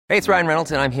Hey, it's Ryan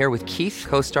Reynolds, and I'm here with Keith,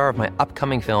 co-star of my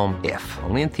upcoming film, If,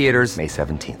 only in theaters May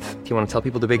 17th. Do you want to tell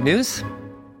people the big news?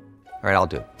 All right, I'll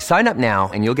do it. Sign up now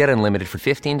and you'll get unlimited for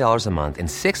 $15 a month and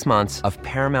 6 months of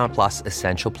Paramount Plus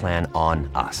Essential Plan on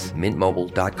us.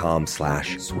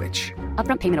 MintMobile.com/switch.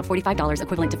 Upfront payment of $45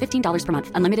 equivalent to $15 per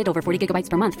month. Unlimited over 40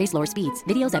 gigabytes per month. Face lower speeds.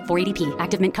 Videos at 480p.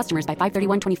 Active Mint customers by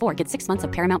 531.24 get 6 months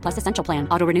of Paramount Plus Essential Plan.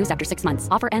 Auto renews after 6 months.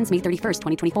 Offer ends May 31st,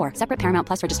 2024. Separate Paramount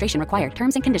Plus registration required.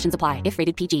 Terms and conditions apply if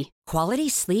rated PG. Quality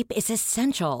sleep is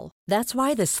essential. That's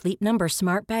why the Sleep Number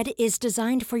Smart Bed is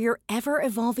designed for your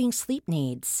ever-evolving sleep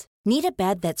needs. Need a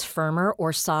bed that's firmer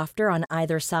or softer on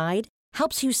either side?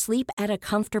 Helps you sleep at a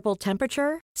comfortable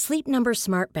temperature? Sleep Number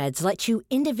Smart Beds let you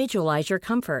individualize your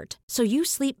comfort so you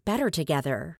sleep better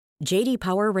together. J.D.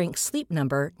 Power ranks Sleep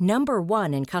Number number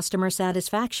 1 in customer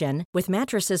satisfaction with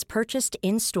mattresses purchased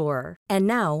in-store. And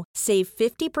now, save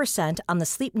 50% on the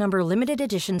Sleep Number Limited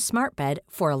Edition Smart Bed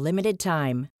for a limited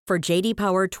time. For J.D.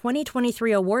 Power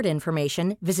 2023 award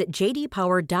information, visit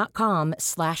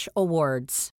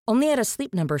jdpower.com/awards. Only at a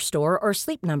Sleep Number store or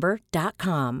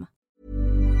sleepnumber.com.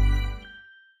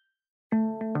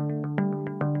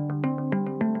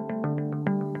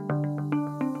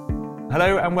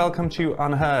 Hello and welcome to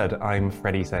Unheard. I'm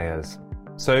Freddie Sayers.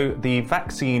 So the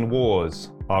vaccine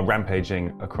wars are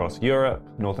rampaging across Europe,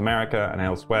 North America and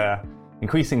elsewhere.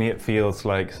 Increasingly it feels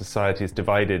like society is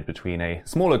divided between a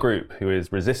smaller group who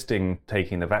is resisting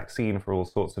taking the vaccine for all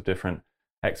sorts of different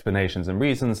explanations and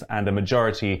reasons, and a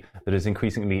majority that is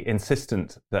increasingly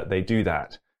insistent that they do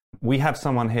that. We have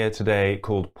someone here today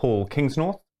called Paul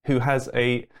Kingsnorth, who has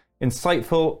a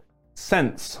insightful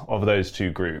sense of those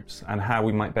two groups and how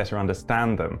we might better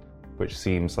understand them, which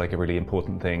seems like a really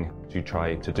important thing to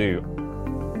try to do.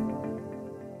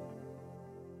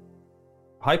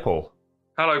 Hi, Paul.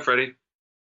 Hello, Freddie.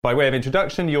 By way of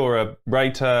introduction, you're a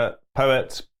writer,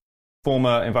 poet,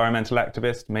 former environmental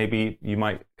activist. Maybe you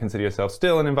might consider yourself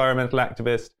still an environmental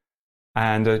activist,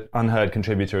 and an Unheard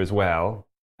contributor as well.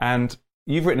 And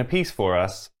you've written a piece for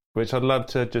us, which I'd love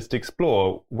to just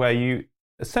explore, where you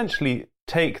essentially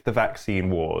take the vaccine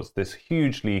wars, this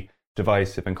hugely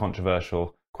divisive and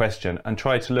controversial question, and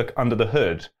try to look under the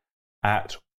hood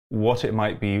at what it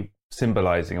might be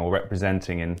symbolizing or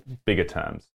representing in bigger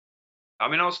terms. I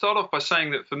mean, I'll start off by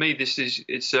saying that for me,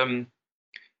 it's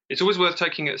always worth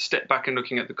taking a step back and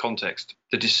looking at the context.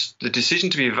 The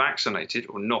decision to be vaccinated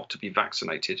or not to be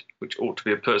vaccinated, which ought to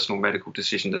be a personal medical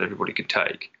decision that everybody could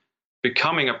take,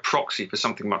 becoming a proxy for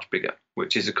something much bigger,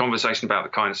 which is a conversation about the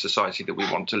kind of society that we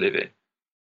want to live in.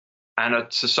 And a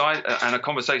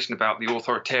conversation about the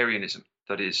authoritarianism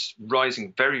that is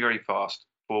rising very, very fast,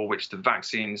 for which the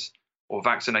vaccines or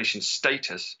vaccination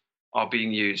status are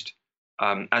being used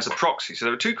as a proxy. So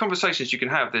there are two conversations you can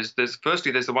have.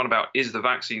 Firstly, there's the one about, is the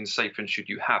vaccine safe and should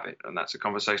you have it? And that's a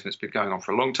conversation that's been going on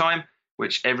for a long time,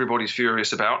 which everybody's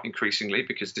furious about increasingly,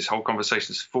 because this whole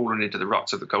conversation has fallen into the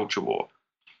ruts of the culture war.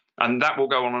 And that will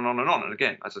go on and on and on. And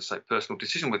again, as I say, personal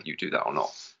decision whether you do that or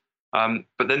not.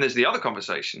 But then there's the other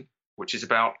conversation, which is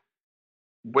about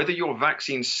whether your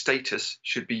vaccine status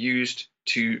should be used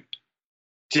to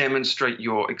demonstrate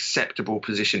your acceptable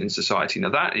position in society. Now,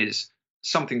 that is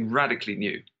something radically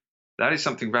new.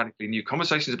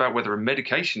 Conversations about whether a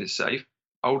medication is safe,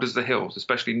 old as the hills,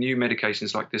 especially new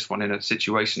medications like this one in a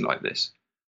situation like this.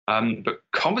 But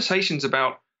conversations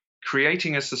about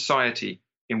creating a society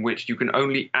in which you can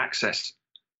only access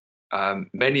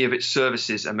many of its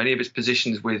services and many of its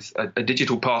positions with a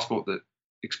digital passport that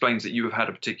explains that you have had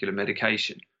a particular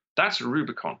medication. That's a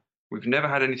Rubicon. We've never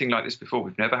had anything like this before.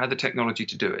 We've never had the technology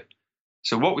to do it.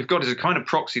 So what we've got is a kind of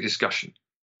proxy discussion.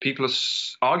 People are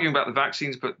arguing about the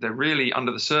vaccines, but they're really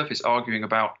under the surface arguing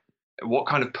about what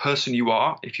kind of person you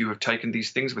are if you have taken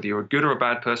these things, whether you're a good or a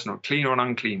bad person, or a clean or an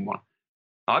unclean one.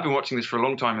 I've been watching this for a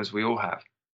long time, as we all have.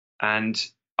 And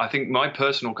I think my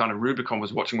personal kind of Rubicon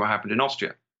was watching what happened in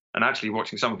Austria, and actually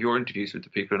watching some of your interviews with the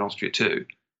people in Austria too,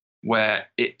 where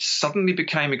it suddenly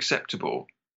became acceptable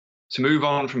to move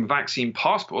on from vaccine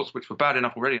passports, which were bad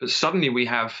enough already, but suddenly we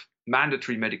have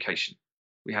mandatory medication.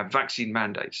 We have vaccine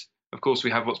mandates. Of course,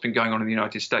 we have what's been going on in the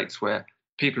United States, where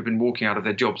people have been walking out of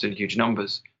their jobs in huge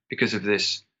numbers because of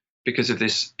this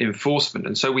enforcement.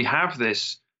 And so we have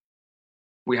this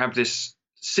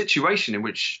situation in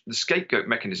which the scapegoat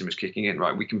mechanism is kicking in,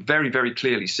 right? We can very, very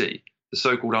clearly see the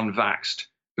so-called unvaxxed,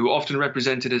 who are often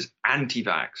represented as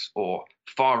anti-vax or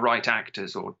far-right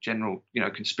actors or general,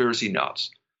 conspiracy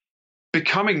nuts,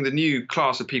 becoming the new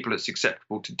class of people it's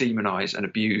acceptable to demonize and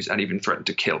abuse and even threaten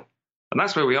to kill. And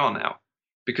that's where we are now,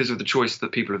 because of the choice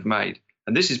that people have made.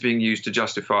 And this is being used to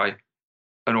justify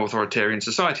an authoritarian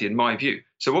society, in my view.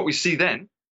 So what we see then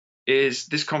is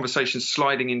this conversation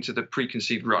sliding into the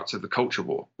preconceived ruts of the culture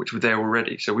war, which were there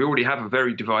already. So we already have a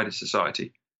very divided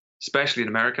society, especially in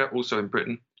America, also in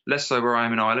Britain, less so where I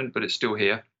am in Ireland, but it's still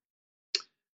here.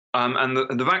 And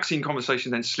the vaccine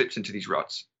conversation then slips into these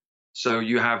ruts. So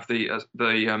you have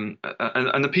and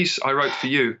the piece I wrote for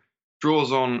you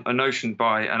draws on a notion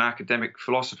by an academic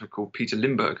philosopher called Peter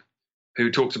Limburg,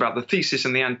 who talks about the thesis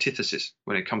and the antithesis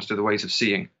when it comes to the ways of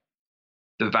seeing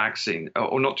the vaccine,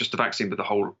 or not just the vaccine, but the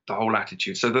whole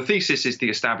attitude. So the thesis is the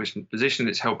establishment position.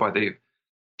 It's held by the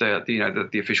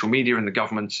official media and the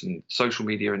governments and social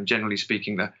media, and generally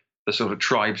speaking, the sort of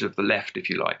tribes of the left, if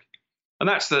you like. And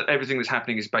that's that everything that's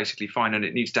happening is basically fine, and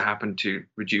it needs to happen to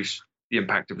reduce the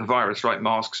impact of the virus, right?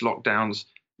 Masks, lockdowns,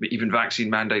 even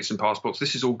vaccine mandates and passports.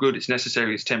 This is all good. It's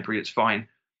necessary. It's temporary. It's fine.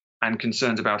 And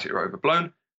concerns about it are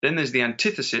overblown. Then there's the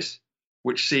antithesis,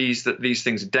 which sees that these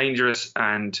things are dangerous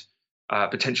and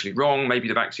potentially wrong. Maybe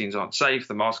the vaccines aren't safe.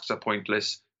 The masks are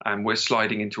pointless. And we're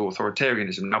sliding into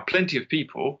authoritarianism. Now, plenty of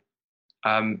people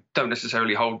don't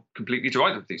necessarily hold completely to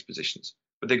either of these positions,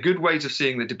 but they're good ways of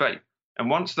seeing the debate. And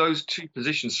once those two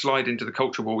positions slide into the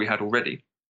culture war we had already,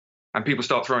 and people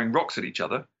start throwing rocks at each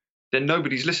other, then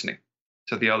nobody's listening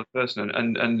to the other person.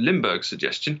 And Limburg's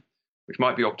suggestion, which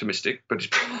might be optimistic, but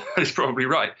it's probably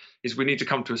right, is we need to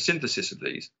come to a synthesis of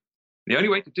these. The only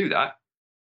way to do that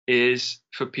is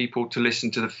for people to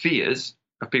listen to the fears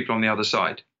of people on the other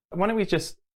side. Why don't we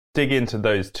just dig into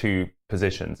those two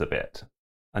positions a bit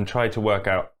and try to work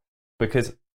out,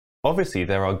 because obviously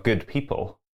there are good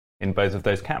people in both of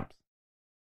those camps,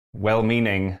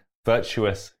 well-meaning,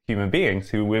 virtuous human beings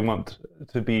who we want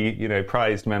to be,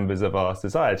 prized members of our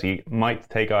society, might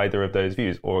take either of those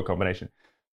views or a combination.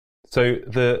 So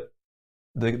the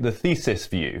thesis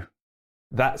view,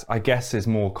 that I guess is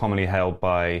more commonly held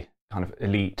by kind of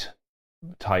elite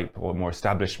type or more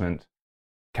establishment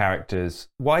characters.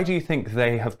 Why do you think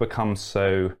they have become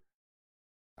so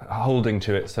holding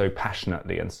to it so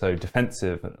passionately and so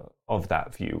defensive of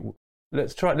that view?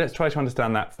 Let's try to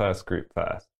understand that first group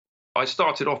first. I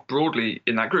started off broadly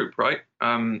in that group, right?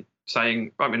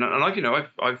 Saying,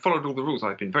 I've followed all the rules.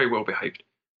 I've been very well behaved.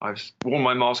 I've worn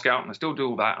my mask out, and I still do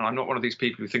all that. And I'm not one of these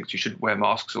people who thinks you shouldn't wear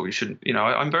masks or you shouldn't.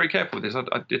 I'm very careful with this.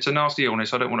 It's a nasty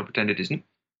illness. I don't want to pretend it isn't.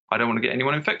 I don't want to get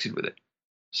anyone infected with it.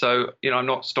 So, I'm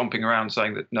not stomping around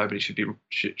saying that nobody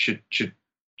should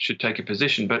take a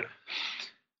position. But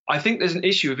I think there's an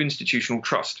issue of institutional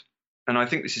trust. And I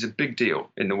think this is a big deal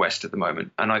in the West at the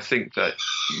moment. And I think that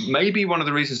maybe one of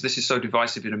the reasons this is so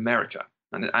divisive in America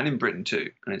and in Britain too,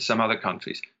 and in some other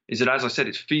countries, is that, as I said,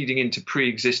 it's feeding into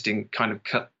pre-existing kind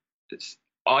of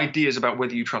ideas about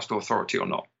whether you trust authority or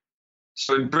not.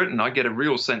 So in Britain, I get a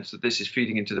real sense that this is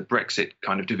feeding into the Brexit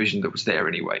kind of division that was there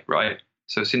anyway, right?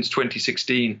 So since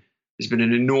 2016, there's been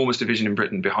an enormous division in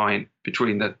Britain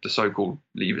between the so-called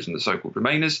Leavers and the so-called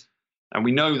Remainers. And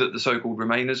we know that the so-called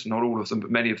Remainers, not all of them, but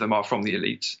many of them are from the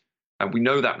elites. And we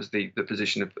know that was the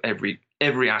position of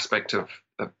every aspect of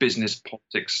business,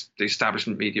 politics, the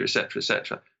establishment media, et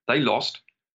cetera, They lost.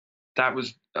 That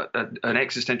was an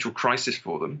existential crisis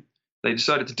for them. They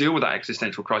decided to deal with that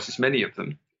existential crisis, many of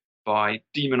them, by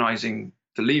demonizing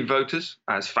the Leave voters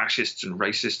as fascists and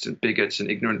racists and bigots and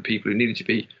ignorant people who needed to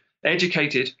be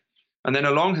educated. And then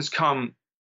along has come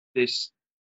this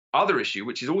other issue,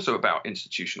 which is also about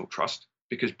institutional trust,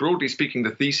 because broadly speaking,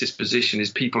 the thesis position is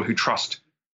people who trust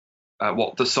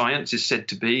what the science is said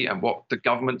to be and what the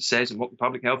government says and what the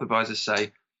public health advisors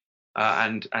say,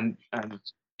 and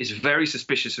is very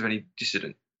suspicious of any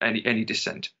dissident, any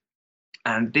dissent.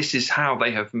 And this is how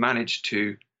they have managed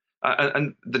to,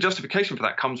 and the justification for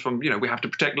that comes from, we have to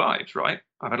protect lives, right?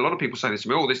 I've had a lot of people say this to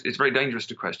me, it's very dangerous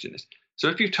to question this. So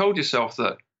if you've told yourself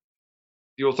that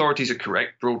the authorities are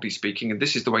correct, broadly speaking, and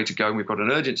this is the way to go, and we've got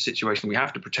an urgent situation, we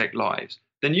have to protect lives,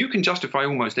 then you can justify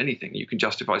almost anything. You can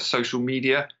justify social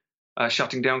media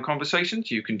shutting down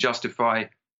conversations. You can justify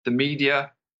the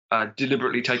media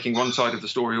deliberately taking one side of the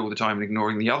story all the time and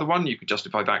ignoring the other one. You can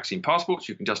justify vaccine passports.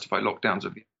 You can justify lockdowns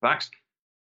of the vax.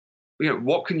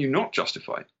 What can you not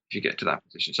justify if you get to that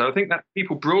position? So I think that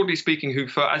people, broadly speaking, who,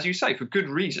 for, as you say, for good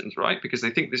reasons, right, because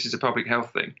they think this is a public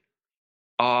health thing,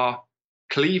 are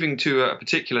cleaving to a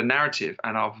particular narrative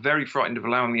and are very frightened of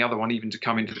allowing the other one even to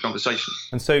come into the conversation.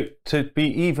 And so to be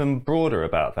even broader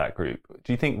about that group,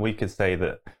 do you think we could say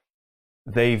that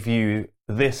they view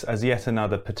this as yet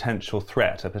another potential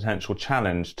threat, a potential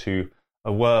challenge to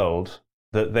a world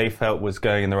that they felt was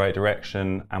going in the right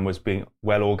direction and was being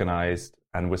well organized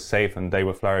and was safe and they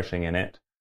were flourishing in it?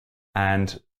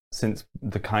 And since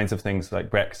the kinds of things like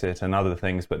Brexit and other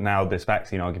things, but now this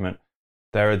vaccine argument,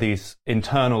 there are these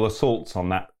internal assaults on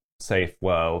that safe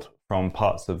world from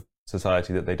parts of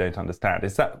society that they don't understand.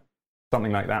 Is that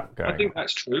something like that going on? I think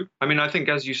that's true. I mean, I think,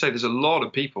 as you say, there's a lot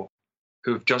of people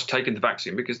who have just taken the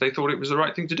vaccine because they thought it was the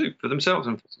right thing to do for themselves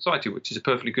and for society, which is a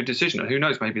perfectly good decision. And who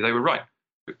knows, maybe they were right.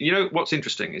 But you know, what's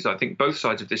interesting is I think both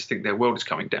sides of this think their world is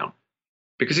coming down,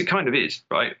 because it kind of is,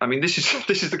 right? I mean, this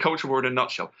is the culture war in a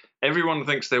nutshell. Everyone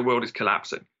thinks their world is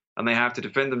collapsing and they have to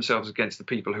defend themselves against the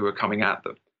people who are coming at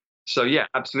them. So yeah,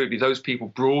 absolutely. Those people,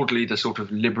 broadly the sort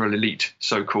of liberal elite,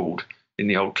 so-called, in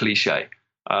the old cliche,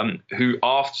 who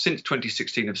since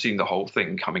 2016 have seen the whole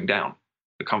thing coming down,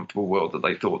 the comfortable world that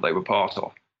they thought they were part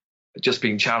of, just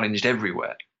being challenged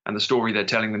everywhere. And the story they're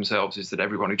telling themselves is that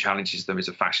everyone who challenges them is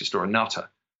a fascist or a nutter.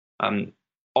 On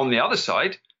the other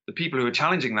side, the people who are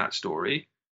challenging that story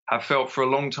have felt for a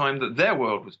long time that their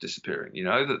world was disappearing, you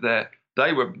know, that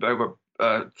they were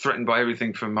threatened by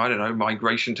everything from, I don't know,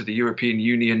 migration to the European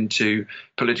Union to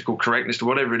political correctness to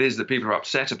whatever it is that people are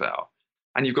upset about.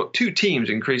 And you've got two teams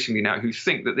increasingly now who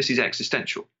think that this is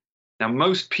existential. Now,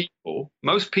 most people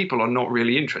are not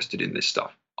really interested in this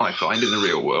stuff, I find, in the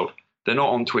real world. They're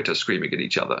not on Twitter screaming at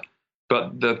each other.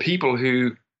 But the people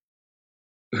who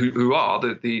are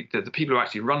the people who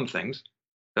actually run things,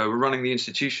 who are running the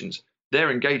institutions,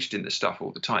 they're engaged in this stuff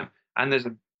all the time. And there's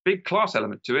a big class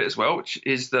element to it as well, which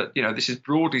is that, you know, this is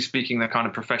broadly speaking the kind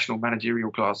of professional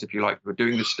managerial class, if you like, who are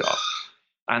doing this stuff.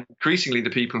 And increasingly the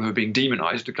people who are being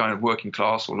demonized are kind of working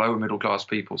class or lower middle class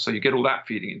people. So you get all that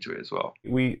feeding into it as well.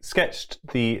 We sketched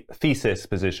the thesis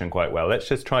position quite well. Let's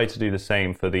just try to do the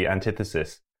same for the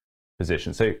antithesis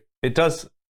position. So it does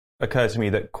occur to me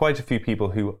that quite a few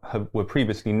people who were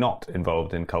previously not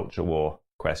involved in culture war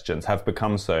questions have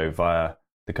become so via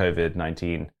the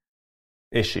COVID-19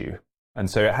 issue. And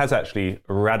so it has actually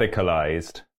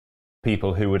radicalized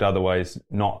people who would otherwise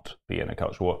not be in a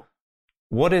culture war.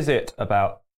 What is it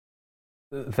about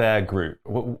their group?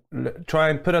 Try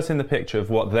and put us in the picture of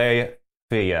what they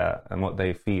fear and what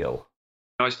they feel.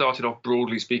 I started off,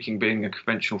 broadly speaking, being a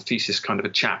conventional thesis kind of a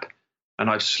chap, and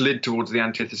I've slid towards the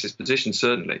antithesis position,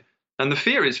 certainly. And the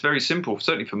fear is very simple,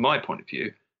 certainly from my point of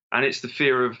view, and it's the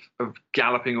fear of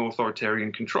galloping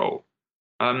authoritarian control.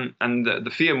 And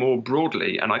the fear more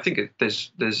broadly, and I think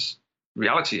there's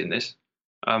reality in this,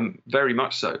 very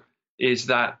much so, is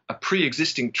that a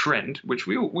pre-existing trend, which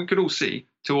we could all see,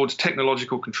 towards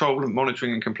technological control and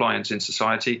monitoring and compliance in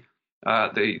society,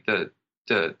 the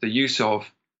use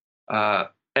of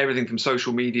everything from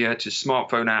social media to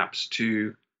smartphone apps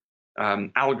to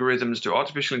algorithms to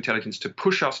artificial intelligence to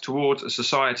push us towards a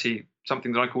society,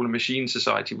 something that I call a machine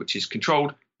society, which is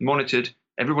controlled, monitored,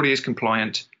 everybody is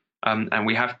compliant, and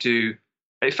we have to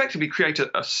effectively create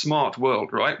a smart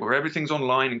world, right, where everything's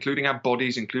online, including our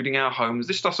bodies, including our homes.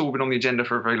 This stuff's all been on the agenda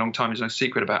for a very long time. There's no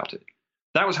secret about it.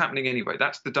 That was happening anyway.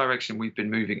 That's the direction we've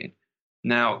been moving in.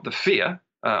 Now, the fear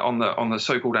on the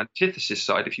so-called antithesis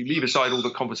side, if you leave aside all the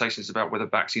conversations about whether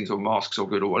vaccines or masks are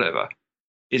good or whatever,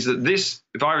 is that this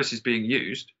virus is being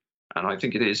used, and I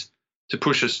think it is, to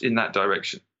push us in that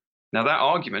direction. Now, that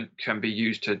argument can be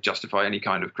used to justify any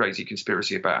kind of crazy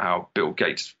conspiracy about how Bill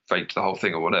Gates faked the whole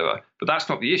thing or whatever, but that's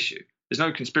not the issue. There's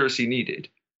no conspiracy needed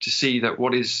to see that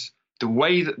what is the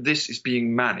way that this is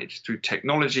being managed through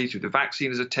technology, through the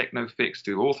vaccine as a techno fix,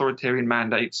 through authoritarian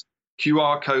mandates,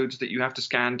 QR codes that you have to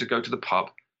scan to go to the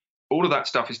pub, all of that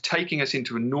stuff is taking us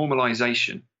into a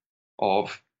normalization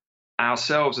of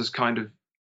ourselves as kind of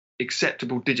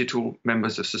acceptable digital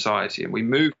members of society. And we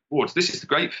move towards, this is the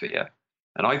great fear,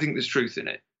 and I think there's truth in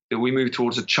it, that we move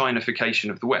towards a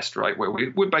Chinification of the West, right, where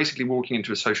we're basically walking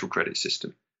into a social credit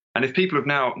system. And if people have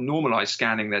now normalized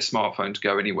scanning their smartphone to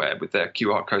go anywhere with their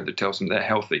QR code that tells them they're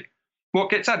healthy, what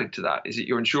gets added to that? Is it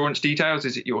your insurance details?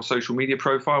 Is it your social media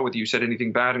profile, whether you said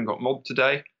anything bad and got mobbed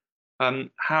today? And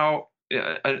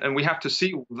we have to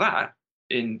see all that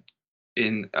in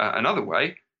another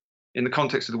way, in the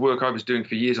context of the work I was doing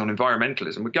for years on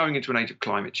environmentalism. We're going into an age of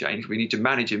climate change. We need to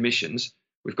manage emissions.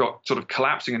 We've got sort of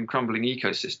collapsing and crumbling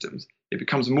ecosystems. It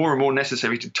becomes more and more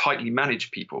necessary to tightly manage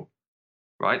people,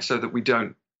 right, so that we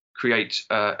don't create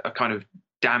a kind of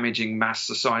damaging mass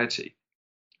society,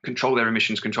 control their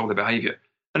emissions, control their behavior.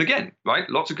 And again, right,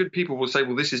 lots of good people will say,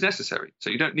 well, this is necessary.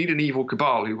 So you don't need an evil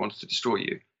cabal who wants to destroy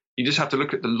you. You just have to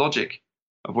look at the logic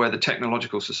of where the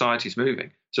technological society is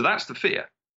moving. So that's the fear.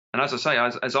 And as I say,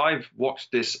 as I've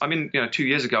watched this, I mean, 2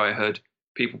 years ago, I heard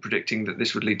people predicting that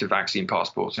this would lead to vaccine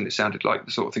passports, and it sounded like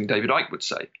the sort of thing David Icke would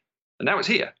say. And now it's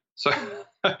here. So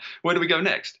where do we go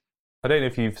next? I don't know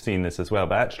if you've seen this as well,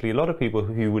 but actually a lot of people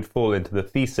who would fall into the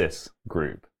thesis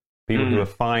group, people who are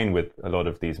fine with a lot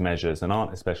of these measures and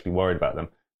aren't especially worried about them,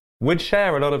 would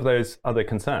share a lot of those other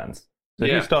concerns. So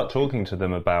if you start talking to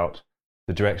them about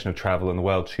the direction of travel in the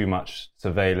world, too much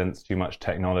surveillance, too much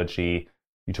technology,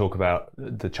 you talk about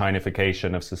the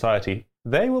Chinification of society,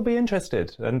 they will be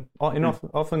interested and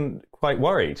often quite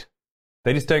worried.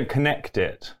 They just don't connect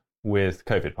it with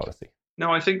COVID policy.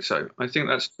 No, I think so. I think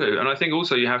that's true. And I think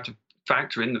also you have to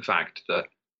factor in the fact that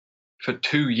for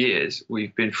 2 years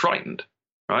we've been frightened,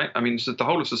 right? I mean, so the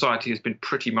whole of society has been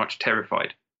pretty much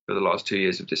terrified for the last 2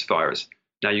 years of this virus.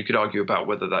 Now, you could argue about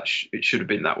whether it should have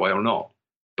been that way or not.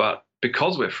 But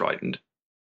because we're frightened,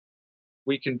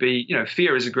 we can be,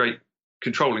 fear is a great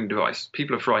controlling device.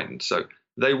 People are frightened, so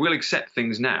they will accept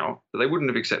things now that they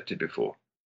wouldn't have accepted before.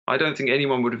 I don't think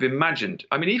anyone would have imagined.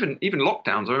 I mean, even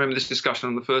lockdowns. I remember this discussion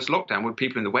on the first lockdown. Would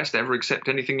people in the West ever accept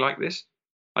anything like this?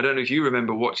 I don't know if you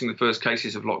remember watching the first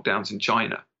cases of lockdowns in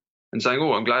China and saying,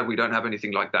 "Oh, I'm glad we don't have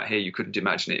anything like that here. You couldn't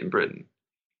imagine it in Britain."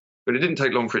 But it didn't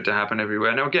take long for it to happen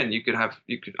everywhere. Now, again,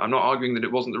 I'm not arguing that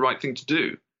it wasn't the right thing to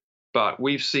do, but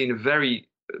we've seen a very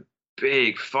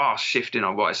big, fast shift in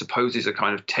what I suppose is a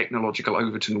kind of technological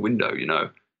Overton window,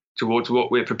 towards what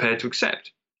we're prepared to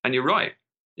accept. And you're right.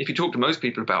 If you talk to most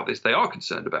people about this, they are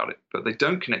concerned about it, but they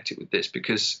don't connect it with this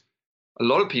because a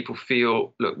lot of people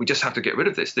feel, look, we just have to get rid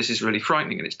of this. This is really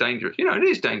frightening and it's dangerous. It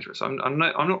is dangerous. I'm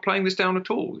not playing this down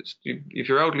at all. If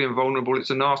you're elderly and vulnerable,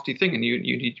 it's a nasty thing and you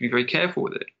need to be very careful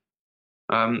with it.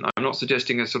 I'm not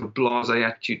suggesting a sort of blasé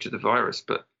attitude to the virus,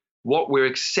 but what we're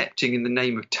accepting in the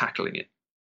name of tackling it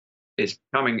is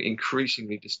becoming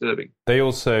increasingly disturbing. They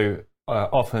also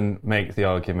often make the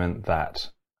argument that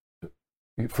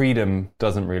freedom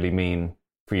doesn't really mean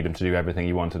freedom to do everything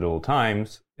you want at all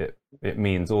times. It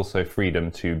means also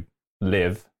freedom to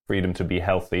live, freedom to be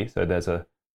healthy. So there's a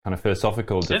kind of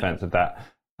philosophical defense of that.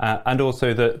 And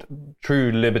also that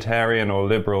true libertarian or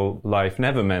liberal life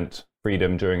never meant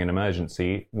freedom during an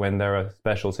emergency. When there are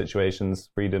special situations,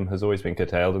 freedom has always been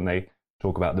curtailed, and they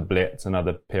talk about the Blitz and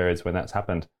other periods when that's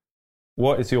happened.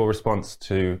 What is your response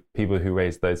to people who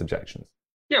raise those objections?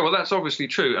 Yeah, well, that's obviously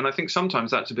true. And I think sometimes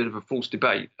that's a bit of a false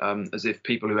debate, as if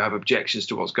people who have objections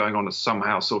to what's going on are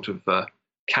somehow sort of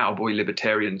cowboy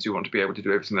libertarians who want to be able to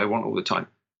do everything they want all the time.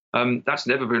 That's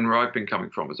never been where I've been coming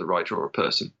from as a writer or a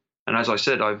person. And as I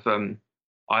said, I've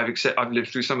lived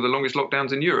through some of the longest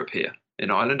lockdowns in Europe here in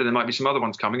Ireland, and there might be some other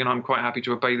ones coming, and I'm quite happy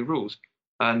to obey the rules.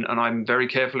 And I'm very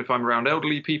careful if I'm around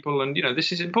elderly people. And,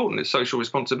 this is important. It's social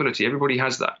responsibility. Everybody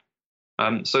has that.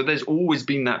 So there's always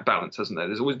been that balance, hasn't there?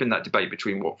 There's always been that debate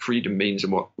between what freedom means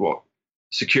and what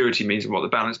security means and what the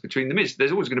balance between them is.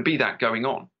 There's always going to be that going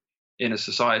on in a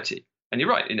society. And you're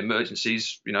right, in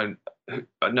emergencies, no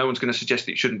one's going to suggest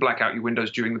that you shouldn't black out your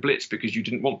windows during the Blitz because you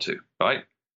didn't want to, right?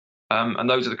 And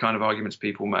those are the kind of arguments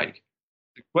people make.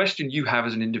 The question you have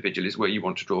as an individual is where you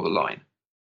want to draw the line.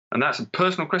 And that's a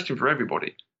personal question for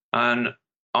everybody. And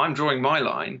I'm drawing my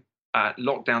line at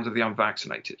lockdowns of the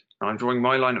unvaccinated. And I'm drawing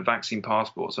my line at vaccine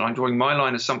passports. And I'm drawing my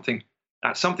line at something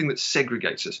that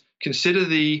segregates us. Consider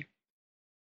the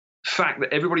fact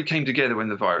that everybody came together when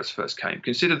the virus first came.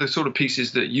 Consider the sort of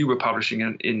pieces that you were publishing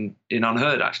in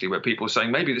Unheard, actually, where people were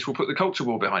saying maybe this will put the culture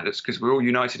war behind us because we're all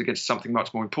united against something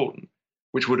much more important,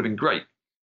 which would have been great.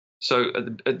 So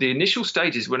at the initial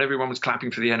stages, when everyone was clapping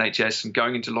for the NHS and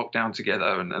going into lockdown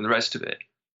together and the rest of it,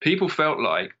 people felt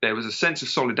like there was a sense of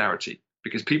solidarity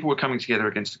because people were coming together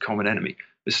against a common enemy.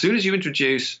 As soon as you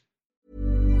introduce...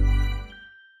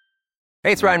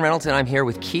 Hey, it's Ryan Reynolds, and I'm here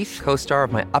with Keith, co-star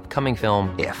of my upcoming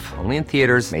film, If, only in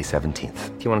theaters May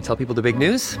 17th. Do you want to tell people the big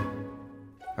news?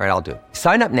 All right, I'll do it.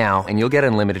 Sign up now and you'll get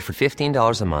unlimited for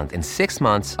 $15 a month and 6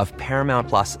 months of Paramount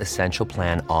Plus Essential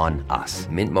Plan on us.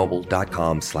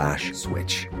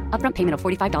 MintMobile.com/switch. Upfront payment of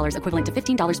 $45 equivalent to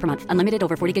 $15 per month. Unlimited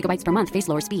over 40 gigabytes per month. Face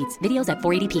lower speeds. Videos at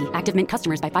 480p. Active Mint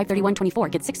customers by 531.24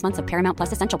 get 6 months of Paramount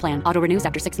Plus Essential Plan. Auto renews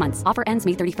after 6 months. Offer ends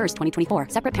May 31st, 2024.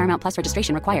 Separate Paramount Plus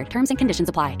registration required. Terms and conditions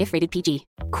apply if rated PG.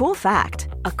 Cool fact,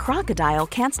 a crocodile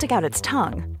can't stick out its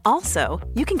tongue. Also,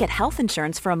 you can get health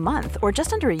insurance for a month or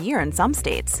just under a year in some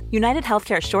states. United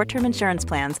Healthcare short-term insurance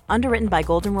plans, underwritten by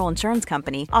Golden Rule Insurance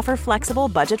Company, offer flexible,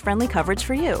 budget-friendly coverage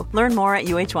for you. Learn more at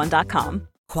uh1.com.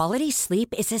 Quality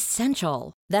sleep is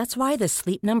essential. That's why the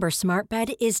Sleep Number Smart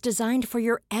Bed is designed for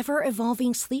your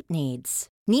ever-evolving sleep needs.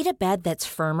 Need a bed that's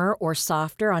firmer or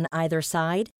softer on either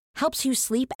side? Helps you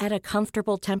sleep at a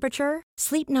comfortable temperature?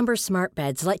 Sleep Number Smart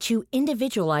Beds let you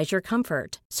individualize your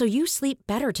comfort so you sleep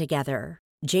better together.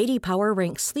 J.D. Power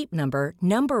ranks Sleep Number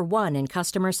number 1 in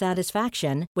customer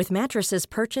satisfaction with mattresses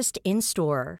purchased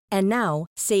in-store. And now,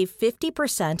 save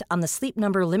 50% on the Sleep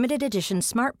Number Limited Edition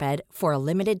Smart Bed for a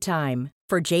limited time.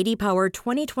 For J.D. Power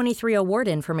 2023 award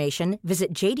information,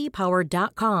 visit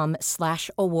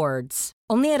jdpower.com/awards.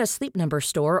 Only at a Sleep Number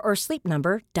store or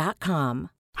sleepnumber.com.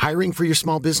 Hiring for your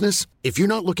small business? If you're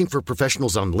not looking for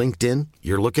professionals on LinkedIn,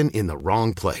 you're looking in the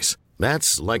wrong place.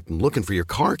 That's like looking for your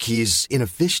car keys in a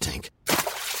fish tank.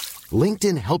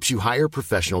 LinkedIn helps you hire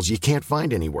professionals you can't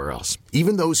find anywhere else,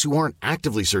 even those who aren't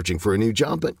actively searching for a new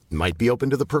job but might be open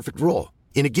to the perfect role.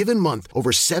 In a given month,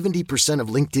 over 70% of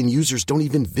LinkedIn users don't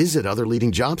even visit other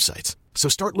leading job sites. So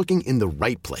start looking in the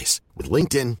right place. With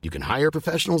LinkedIn, you can hire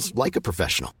professionals like a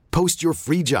professional. Post your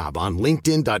free job on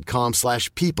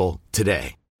linkedin.com/people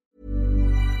today.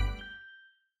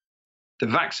 The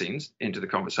vaccines into the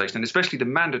conversation, and especially the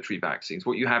mandatory vaccines,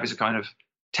 what you have is a kind of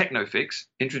techno fix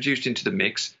introduced into the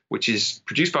mix, which is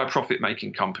produced by a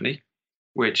profit-making company,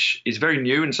 which is very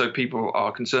new, and so people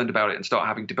are concerned about it and start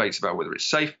having debates about whether it's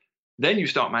safe. Then you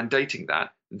start mandating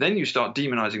that. Then you start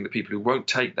demonizing the people who won't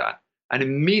take that. And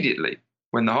immediately,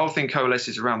 when the whole thing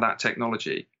coalesces around that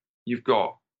technology, you've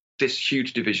got this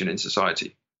huge division in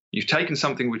society. You've taken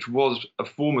something which was a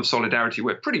form of solidarity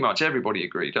where pretty much everybody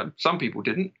agreed. Some people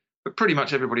didn't, but pretty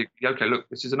much everybody agreed, okay, look,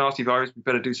 this is a nasty virus. We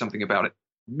better do something about it.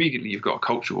 Immediately, you've got a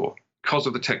culture war because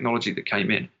of the technology that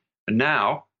came in. And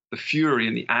now the fury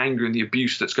and the anger and the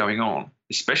abuse that's going on,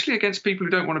 especially against people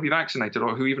who don't want to be vaccinated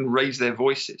or who even raise their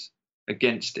voices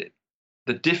against it.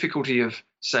 The difficulty of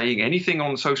saying anything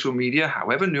on social media,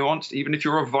 however nuanced, even if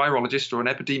you're a virologist or an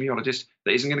epidemiologist,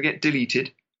 that isn't going to get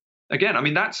deleted. Again, I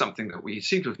mean, that's something that we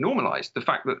seem to have normalized. The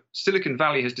fact that Silicon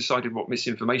Valley has decided what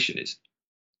misinformation is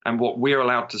and what we're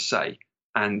allowed to say.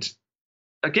 And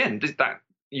again, that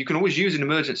you can always use an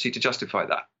emergency to justify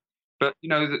that. But,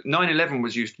 9/11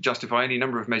 was used to justify any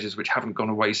number of measures which haven't gone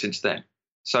away since then.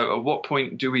 So at what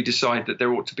point do we decide that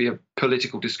there ought to be a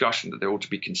political discussion, that there ought to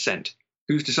be consent?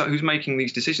 Who's making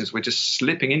these decisions? We're just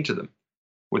slipping into them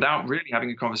without really having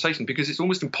a conversation because it's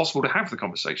almost impossible to have the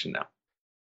conversation now.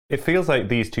 It feels like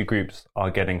these two groups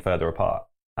are getting further apart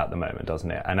at the moment,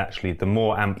 doesn't it? And actually, the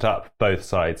more amped up both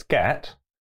sides get,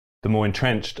 the more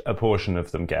entrenched a portion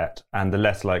of them get, and the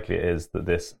less likely it is that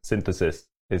this synthesis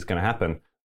is going to happen.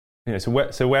 So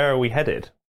where are we headed?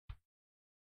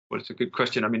 Well, it's a good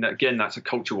question. I mean, again, that's a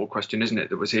culture war question, isn't it?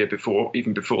 That was here before,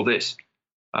 even before this.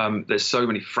 There's so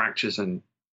many fractures and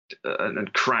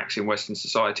cracks in Western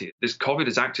society. This COVID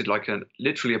has acted like a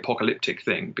literally apocalyptic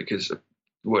thing because the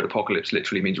word apocalypse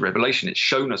literally means revelation. It's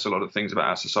shown us a lot of things about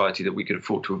our society that we could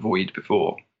afford to avoid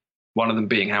before. One of them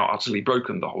being how utterly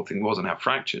broken the whole thing was and how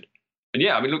fractured. And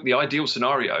yeah, I mean, look, the ideal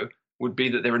scenario would be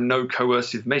that there are no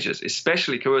coercive measures,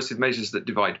 especially coercive measures that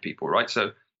divide people, right?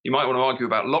 So you might want to argue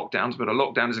about lockdowns, but a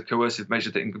lockdown is a coercive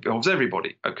measure that involves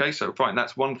everybody. Okay, so fine,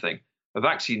 that's one thing. A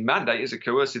vaccine mandate is a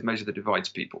coercive measure that divides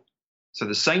people. So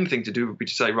the same thing to do would be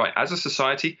to say, right, as a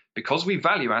society, because we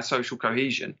value our social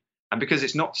cohesion, and because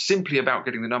it's not simply about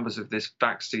getting the numbers of this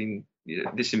vaccine,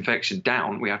 this infection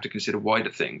down, we have to consider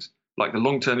wider things, like the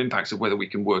long-term impacts of whether we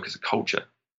can work as a culture.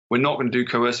 We're not going to do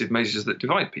coercive measures that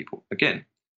divide people. Again,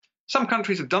 some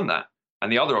countries have done that. And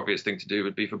the other obvious thing to do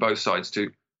would be for both sides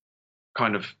to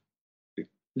kind of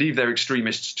leave their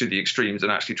extremists to the extremes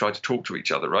and actually try to talk to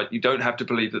each other, right? You don't have to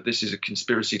believe that this is a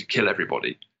conspiracy to kill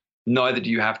everybody. Neither do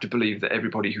you have to believe that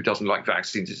everybody who doesn't like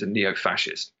vaccines is a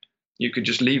neo-fascist. You can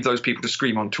just leave those people to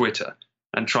scream on Twitter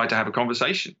and try to have a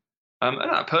conversation. And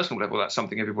at a personal level, that's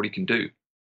something everybody can do.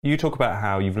 You talk about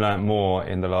how you've learned more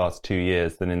in the last 2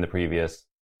 years than in the previous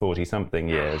 40-something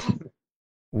years.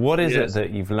 What is it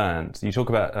that you've learned? You talk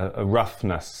about a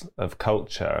roughness of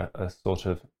culture, a sort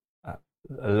of a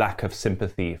lack of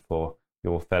sympathy for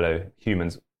your fellow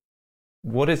humans.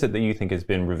 What is it that you think has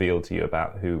been revealed to you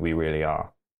about who we really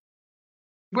are?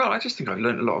 Well, I just think I've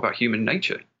learned a lot about human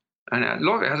nature. And a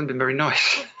lot of it hasn't been very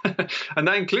nice. And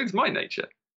that includes my nature.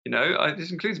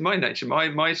 This includes my nature,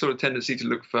 my sort of tendency to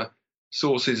look for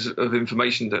sources of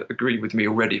information that agree with me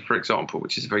already, for example,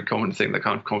 which is a very common thing, the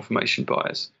kind of confirmation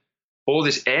bias. Or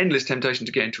this endless temptation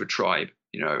to get into a tribe,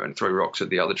 and throw rocks at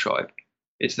the other tribe.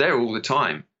 It's there all the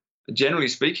time. Generally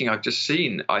speaking, I've just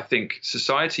seen, I think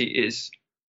society is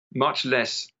much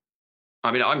less,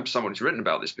 I mean, I'm someone who's written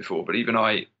about this before, but even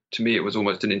to me, it was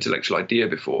almost an intellectual idea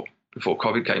before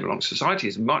COVID came along. Society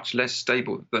is much less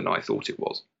stable than I thought it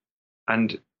was.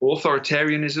 And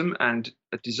authoritarianism and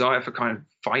a desire for kind of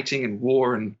fighting and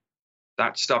war and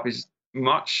that stuff is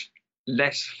much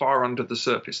less far under the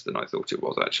surface than I thought it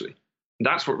was, actually. And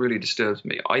that's what really disturbs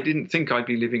me. I didn't think I'd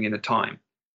be living in a time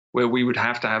where we would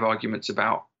have to have arguments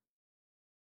about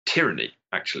tyranny,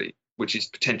 actually, which is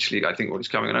potentially, I think, what is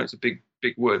coming. I know it's a big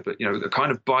word, but, the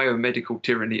kind of biomedical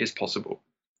tyranny is possible.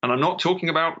 And I'm not talking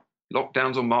about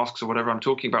lockdowns or masks or whatever. I'm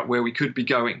talking about where we could be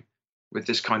going with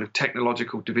this kind of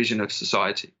technological division of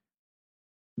society.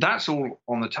 That's all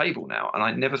on the table now. And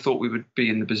I never thought we would be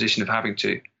in the position of having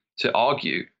to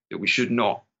argue that we should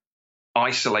not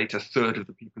isolate a third of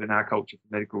the people in our culture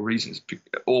for medical reasons,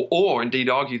 or indeed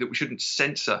argue that we shouldn't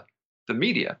censor the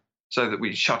media so that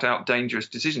we shut out dangerous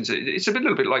decisions. It's a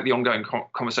little bit like the ongoing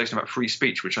conversation about free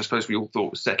speech, which I suppose we all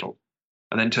thought was settled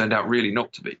and then turned out really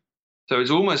not to be. So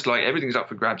it's almost like everything's up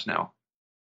for grabs now,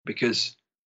 because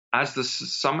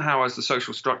somehow as the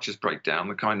social structures break down,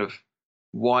 the kind of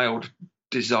wild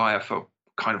desire for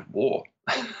kind of war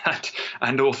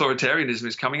and authoritarianism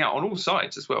is coming out on all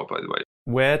sides as well, by the way.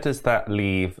 Where does that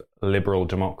leave liberal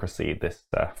democracy, this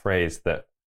phrase that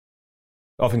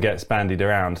often gets bandied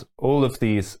around? All of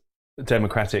these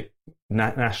democratic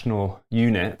national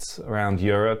units around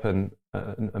Europe and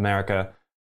America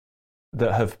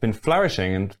that have been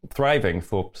flourishing and thriving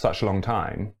for such a long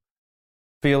time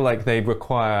feel like they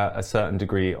require a certain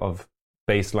degree of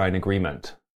baseline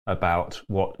agreement about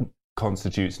what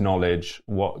constitutes knowledge,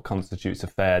 what constitutes a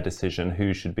fair decision,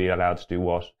 who should be allowed to do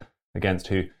what against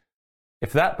who.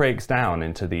 If that breaks down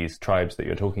into these tribes that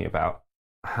you're talking about,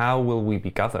 how will we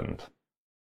be governed?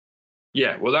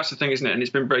 Yeah, well, that's the thing, isn't it? And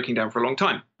it's been breaking down for a long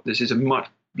time. This is a much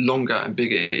longer and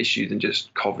bigger issue than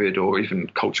just COVID or even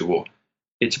culture war.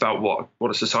 It's about what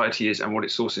a society is and what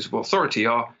its sources of authority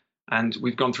are. And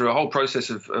we've gone through a whole process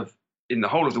of in the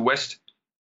whole of the West,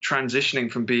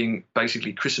 transitioning from being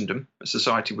basically Christendom, a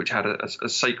society which had a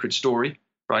sacred story,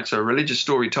 right? So a religious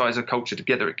story ties a culture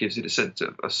together. It gives it a sense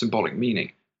of a symbolic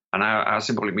meaning. And our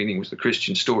symbolic meaning was the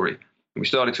Christian story. And we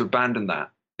started to abandon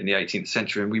that in the 18th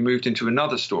century, and we moved into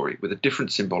another story with a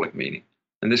different symbolic meaning.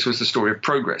 And this was the story of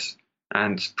progress.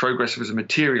 And progress was a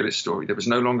materialist story. There was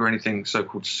no longer anything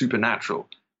so-called supernatural.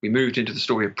 We moved into the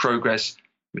story of progress,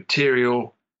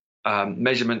 material,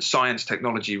 measurement, science,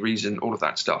 technology, reason, all of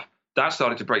that stuff. That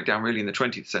started to break down really in the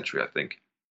 20th century, I think.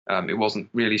 It wasn't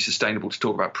really sustainable to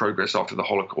talk about progress after the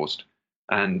Holocaust.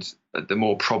 And the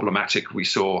more problematic we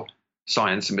saw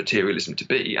science and materialism to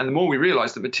be, and the more we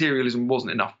realized that materialism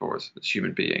wasn't enough for us as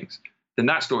human beings, then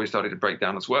that story started to break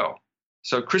down as well.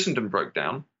 So Christendom broke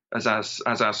down as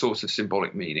our source of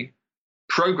symbolic meaning.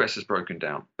 Progress has broken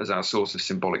down as our source of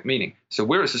symbolic meaning. So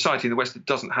we're a society in the West that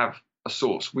doesn't have a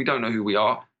source. We don't know who we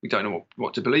are. We don't know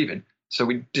what to believe in. So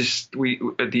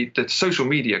the social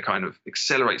media kind of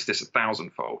accelerates this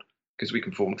 1,000-fold, because we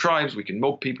can form tribes, we can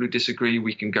mob people who disagree,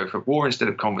 we can go for war instead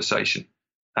of conversation.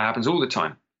 That happens all the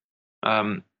time.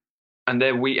 And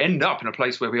then we end up in a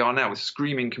place where we are now with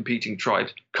screaming competing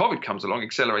tribes. COVID comes along,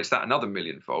 accelerates that another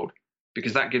millionfold,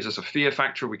 because that gives us a fear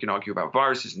factor. We can argue about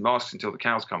viruses and masks until the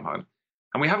cows come home.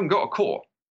 And we haven't got a core.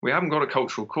 We haven't got a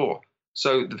cultural core.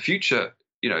 So the future,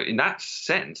 in that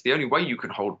sense, the only way you can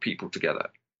hold people together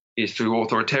is through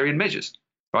authoritarian measures,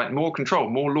 right? More control,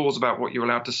 more laws about what you're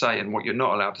allowed to say and what you're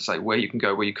not allowed to say, where you can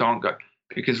go, where you can't go,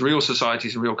 because real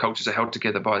societies and real cultures are held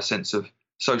together by a sense of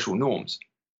social norms.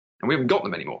 And we haven't got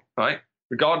them anymore, right?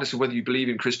 Regardless of whether you believe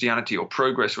in Christianity or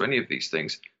progress or any of these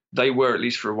things, they were, at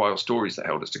least for a while, stories that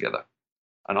held us together.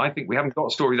 And I think we haven't got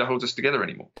a story that holds us together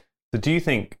anymore. So do you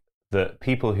think that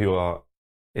people who are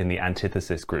in the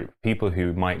antithesis group, people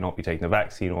who might not be taking the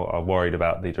vaccine or are worried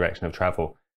about the direction of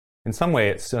travel, in some way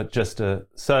it's just a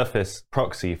surface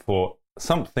proxy for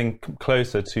something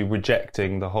closer to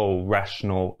rejecting the whole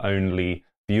rational only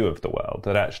view of the world,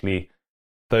 that actually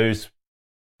those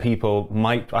people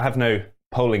might, I have no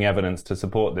polling evidence to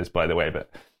support this, by the way, but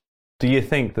do you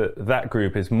think that that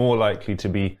group is more likely to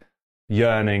be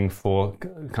yearning for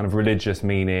kind of religious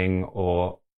meaning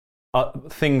or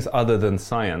things other than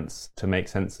science to make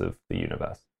sense of the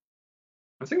universe?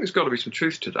 I think there's got to be some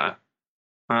truth to that.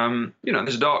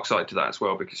 There's a dark side to that as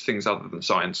well, because things other than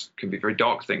science can be very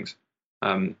dark things.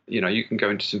 You can go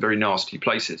into some very nasty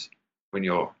places when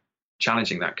you're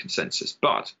challenging that consensus,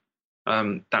 but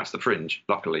that's the fringe,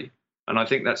 luckily. And I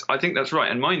think that's right.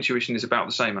 And my intuition is about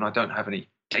the same, and I don't have any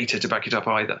data to back it up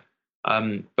either.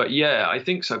 But yeah, I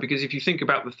think so, because if you think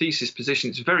about the thesis position,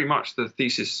 it's very much the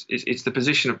thesis. It's the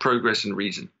position of progress and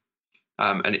reason.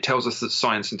 And it tells us that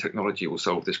science and technology will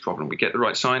solve this problem. We get the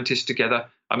right scientists together.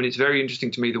 I mean, it's very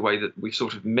interesting to me the way that we've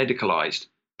sort of medicalized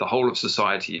the whole of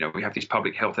society. We have these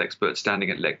public health experts standing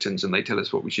at lecterns and they tell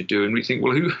us what we should do. And we think,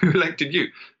 well, who elected you?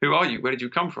 Who are you? Where did you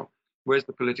come from? Where's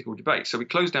the political debate? So we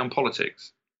close down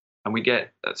politics and we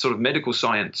get sort of medical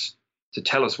science to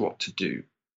tell us what to do.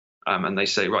 And they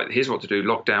say, right, here's what to do.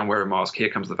 Lock down, wear a mask. Here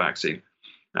comes the vaccine.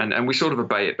 And we sort of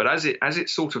obey it. But as it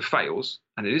sort of fails,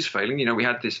 and it is failing, we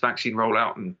had this vaccine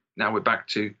rollout and now we're back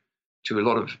to a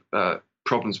lot of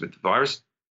problems with the virus.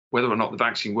 Whether or not the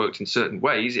vaccine worked in certain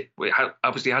ways, it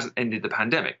obviously hasn't ended the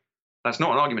pandemic. That's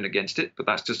not an argument against it, but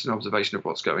that's just an observation of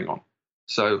what's going on.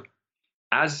 So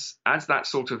as that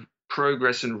sort of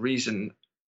progress and reason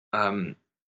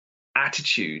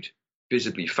attitude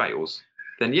visibly fails,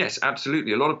 then yes,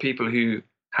 absolutely. A lot of people who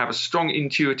have a strong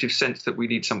intuitive sense that we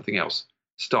need something else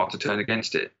start to turn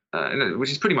against it,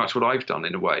 which is pretty much what I've done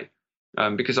in a way,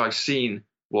 because I've seen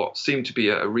what seemed to be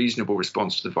a reasonable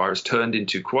response to the virus turned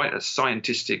into quite a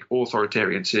scientific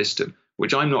authoritarian system,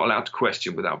 which I'm not allowed to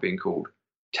question without being called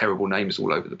terrible names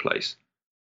all over the place.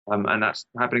 And that's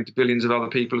happening to billions of other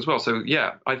people as well. So,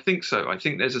 yeah, I think so. I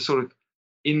think there's a sort of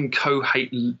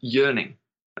inchoate yearning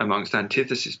amongst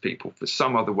antithesis people for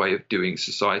some other way of doing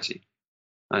society.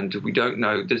 And we don't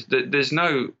know. There's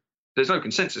no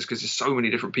consensus because there's so many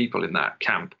different people in that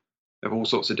camp of all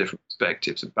sorts of different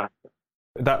perspectives and backgrounds.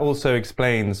 That also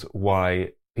explains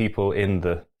why people in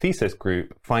the thesis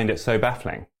group find it so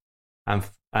baffling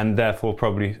and therefore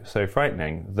probably so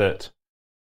frightening that,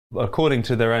 according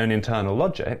to their own internal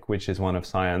logic, which is one of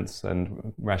science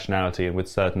and rationality and with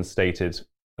certain stated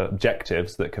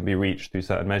objectives that can be reached through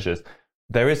certain measures,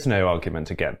 there is no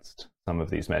argument against some of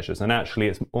these measures. And actually,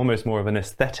 it's almost more of an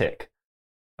aesthetic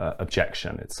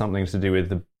objection. It's something to do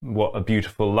with what a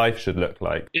beautiful life should look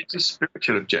like. It's a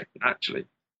spiritual objection, actually.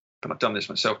 And I've done this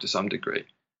myself to some degree.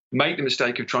 Make the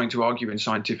mistake of trying to argue in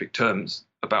scientific terms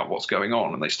about what's going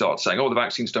on. And they start saying, oh, the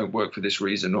vaccines don't work for this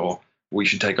reason, or we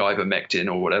should take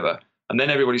ivermectin or whatever. And then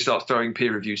everybody starts throwing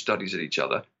peer-reviewed studies at each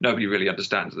other. Nobody really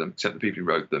understands them except the people who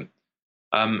wrote them.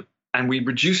 And we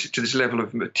reduce it to this level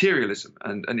of materialism.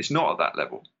 And it's not at that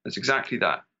level. It's exactly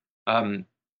that.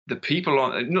 The people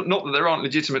not that there aren't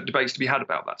legitimate debates to be had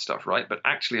about that stuff, right? But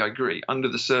actually, I agree, under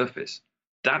the surface,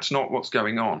 that's not what's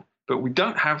going on. But we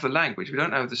don't have the language. We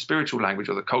don't have the spiritual language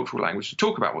or the cultural language to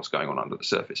talk about what's going on under the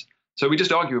surface. So we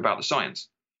just argue about the science.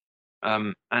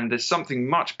 And there's something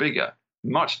much bigger,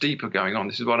 much deeper going on.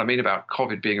 This is what I mean about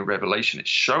COVID being a revelation. It's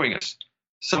showing us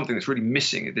something that's really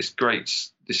missing, this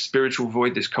spiritual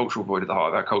void, this cultural void at the heart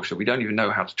of our culture we don't even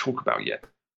know how to talk about yet.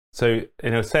 So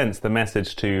in a sense, the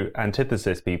message to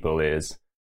antithesis people is,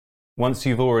 once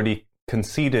you've already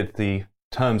conceded the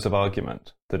terms of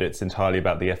argument that it's entirely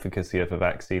about the efficacy of a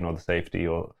vaccine or the safety,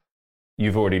 or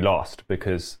you've already lost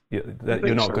because you're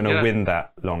not going to win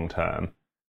that long term.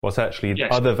 What's actually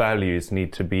other values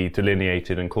need to be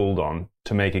delineated and called on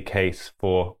to make a case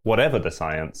for whatever the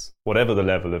science, whatever the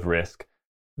level of risk,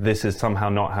 this is somehow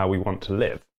not how we want to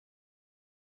live.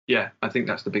 Yeah, I think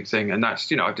that's the big thing. And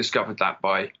that's, I've discovered that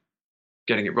by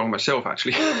getting it wrong myself,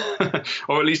 actually,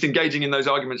 or at least engaging in those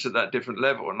arguments at that different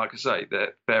level. And like I say,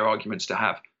 they're fair arguments to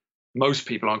have. Most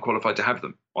people aren't qualified to have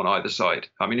them on either side.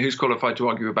 I mean, who's qualified to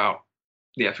argue about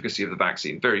the efficacy of the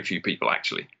vaccine? Very few people,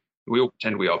 actually. We all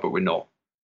pretend we are, but we're not.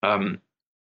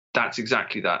 That's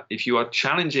exactly that. If you are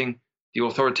challenging the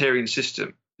authoritarian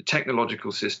system, the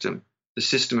technological system, the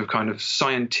system of kind of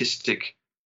scientific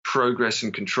progress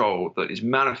and control that is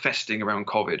manifesting around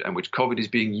COVID and which COVID is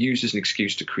being used as an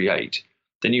excuse to create,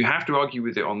 then you have to argue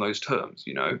with it on those terms.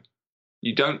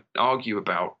 You don't argue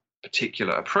about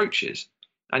particular approaches.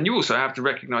 And you also have to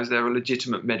recognize there are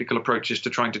legitimate medical approaches to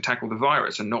trying to tackle the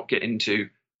virus and not get into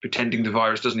pretending the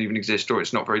virus doesn't even exist or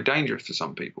it's not very dangerous for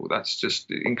some people. That's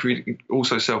just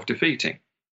also self-defeating.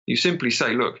 You simply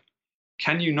say, look,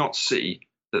 can you not see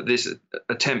that this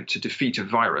attempt to defeat a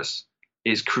virus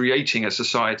is creating a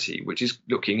society which is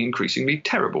looking increasingly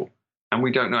terrible? And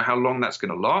we don't know how long that's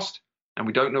going to last, and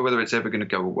we don't know whether it's ever going to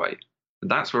go away. And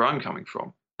that's where I'm coming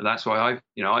from. And that's why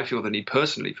I feel the need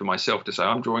personally for myself to say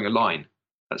I'm drawing a line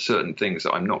at certain things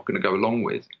that I'm not going to go along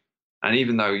with. And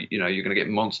even though, you're going to get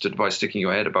monstered by sticking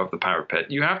your head above the parapet,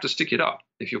 you have to stick it up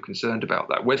if you're concerned about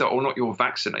that. Whether or not you're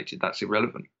vaccinated, that's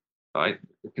irrelevant, right?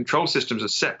 The control systems are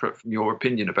separate from your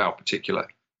opinion about particular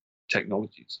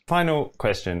technologies. Final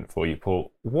question for you,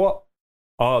 Paul. What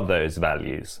are those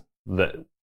values that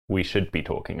we should be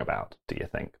talking about, do you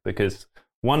think? Because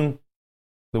the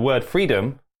word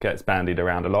freedom gets bandied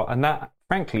around a lot, and that,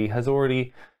 frankly, has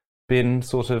already been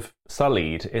sort of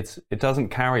sullied. It doesn't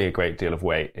carry a great deal of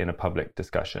weight in a public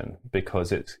discussion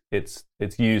because it's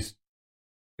used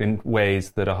in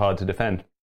ways that are hard to defend.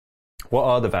 What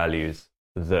are the values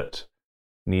that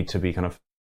need to be kind of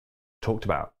talked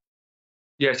about?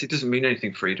 Yes, it doesn't mean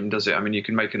anything, freedom, does it? I mean, you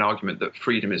can make an argument that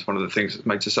freedom is one of the things that's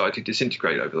made society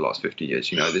disintegrate over the last 50 years.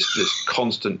 This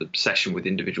constant obsession with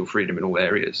individual freedom in all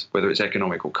areas, whether it's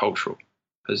economic or cultural,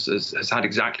 has had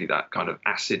exactly that kind of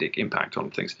acidic impact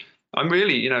on things. I'm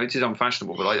really, it is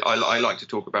unfashionable, but I like to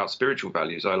talk about spiritual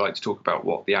values. I like to talk about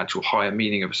what the actual higher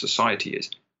meaning of a society is,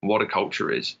 what a culture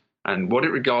is, and what it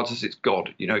regards as its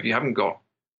God. If you haven't got,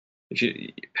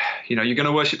 you're going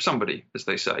to worship somebody, as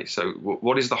they say. So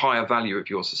what is the higher value of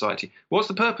your society? What's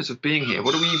the purpose of being here?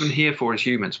 What are we even here for as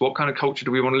humans? What kind of culture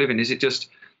do we want to live in? Is it just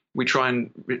we try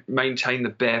and maintain the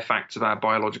bare facts of our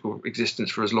biological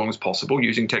existence for as long as possible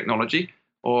using technology?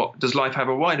 Or does life have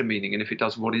a wider meaning? And if it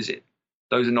does, what is it?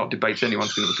 Those are not debates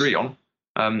anyone's going to agree on,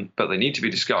 but they need to be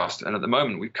discussed. And at the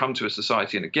moment, we've come to a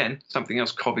society, and again, something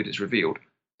else COVID has revealed,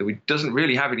 that it doesn't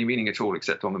really have any meaning at all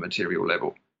except on the material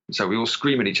level. And so we all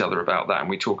scream at each other about that, and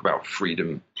we talk about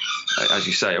freedom, as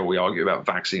you say, or we argue about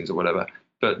vaccines or whatever.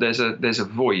 But there's a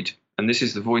void, and this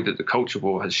is the void that the culture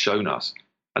war has shown us.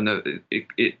 And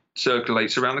it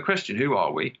circulates around the question, who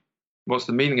are we? What's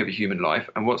the meaning of a human life?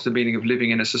 And what's the meaning of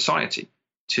living in a society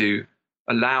to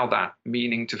allow that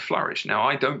meaning to flourish? Now,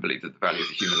 I don't believe that the value of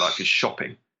a human life is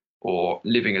shopping or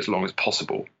living as long as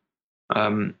possible,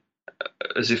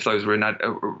 as if those were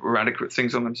inadequate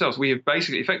things on themselves. We have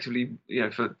basically, effectively,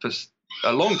 for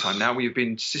a long time now, we have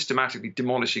been systematically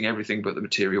demolishing everything but the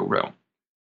material realm.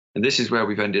 And this is where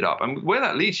we've ended up. And where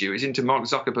that leads you is into Mark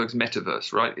Zuckerberg's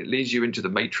metaverse, right? It leads you into the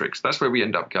Matrix. That's where we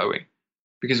end up going.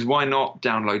 Because why not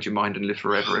download your mind and live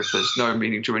forever if there's no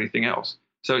meaning to anything else?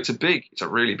 So it's a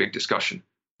really big discussion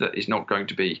that is not going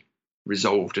to be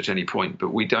resolved at any point.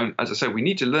 But we don't, as I say, we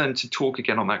need to learn to talk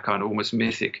again on that kind of almost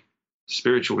mythic,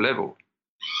 spiritual level.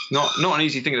 Not an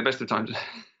easy thing at the best of times,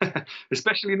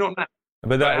 especially not now.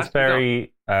 But that is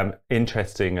very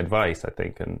interesting advice, I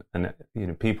think.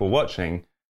 And people watching,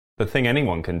 the thing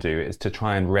anyone can do is to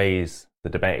try and raise the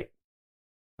debate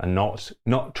and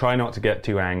try not to get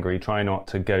too angry, try not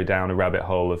to go down a rabbit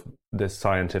hole of this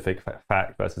scientific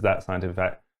fact versus that scientific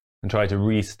fact, and try to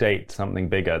restate something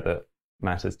bigger that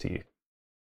matters to you.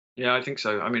 Yeah, I think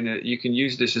so. I mean, you can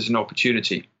use this as an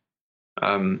opportunity.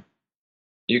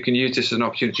 You can use this as an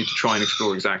opportunity to try and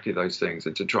explore exactly those things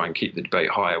and to try and keep the debate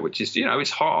higher, which is,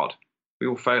 it's hard. We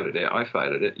all fail at it. I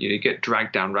failed at it. You get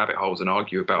dragged down rabbit holes and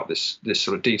argue about this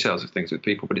sort of details of things with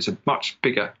people, but it's a much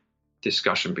bigger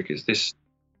discussion because this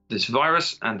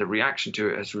virus and the reaction to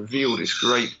it has revealed this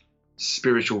great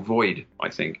spiritual void, I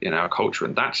think, in our culture,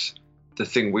 and that's the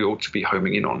thing we ought to be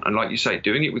homing in on. And like you say,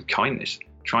 doing it with kindness,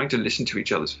 trying to listen to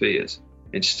each other's fears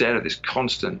instead of this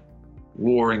constant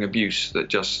warring abuse that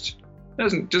just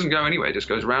doesn't go anywhere. It just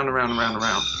goes round and round and round and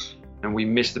round, and we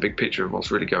miss the big picture of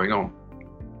what's really going on.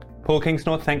 Paul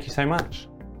Kingsnorth, thank you so much.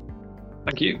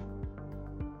 Thank you.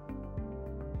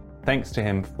 Thanks to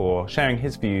him for sharing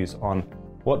his views on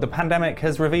what the pandemic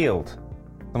has revealed,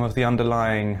 some of the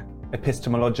underlying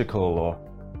epistemological or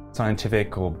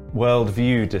scientific or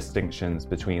worldview distinctions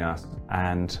between us,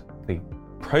 and the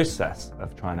process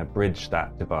of trying to bridge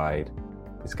that divide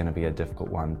is going to be a difficult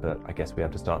one, but I guess we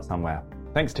have to start somewhere.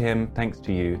 Thanks to him, thanks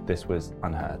to you. This was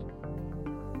Unheard.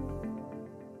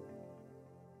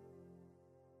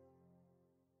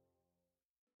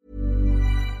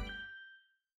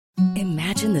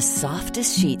 Imagine the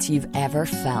softest sheets you've ever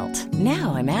felt.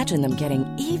 Now imagine them getting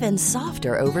even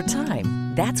softer over time.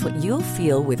 That's what you'll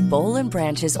feel with Boll &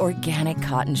 Branch's organic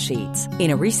cotton sheets.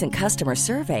 In a recent customer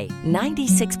survey,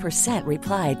 96%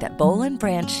 replied that Boll &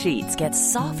 Branch sheets get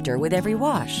softer with every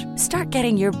wash. Start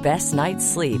getting your best night's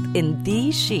sleep in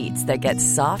these sheets that get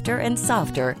softer and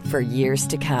softer for years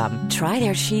to come. Try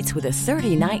their sheets with a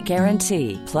 30-night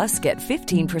guarantee. Plus, get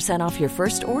 15% off your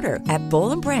first order at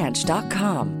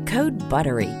bollandbranch.com. Code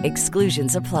BUTTERY.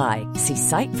 Exclusions apply. See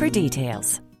site for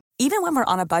details. Even when we're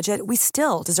on a budget, we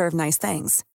still deserve nice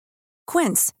things.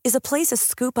 Quince is a place to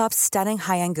scoop up stunning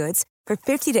high-end goods for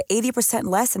 50 to 80%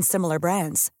 less than similar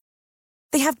brands.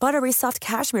 They have buttery soft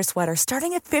cashmere sweaters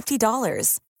starting at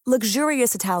 $50,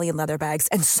 luxurious Italian leather bags,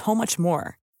 and so much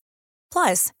more.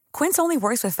 Plus, Quince only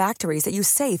works with factories that use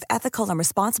safe, ethical, and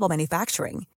responsible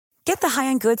manufacturing. Get the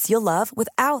high-end goods you'll love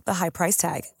without the high price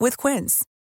tag with Quince.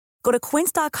 Go to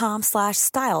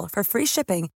quince.com/style for free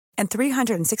shipping and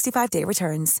 365-day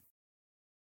returns.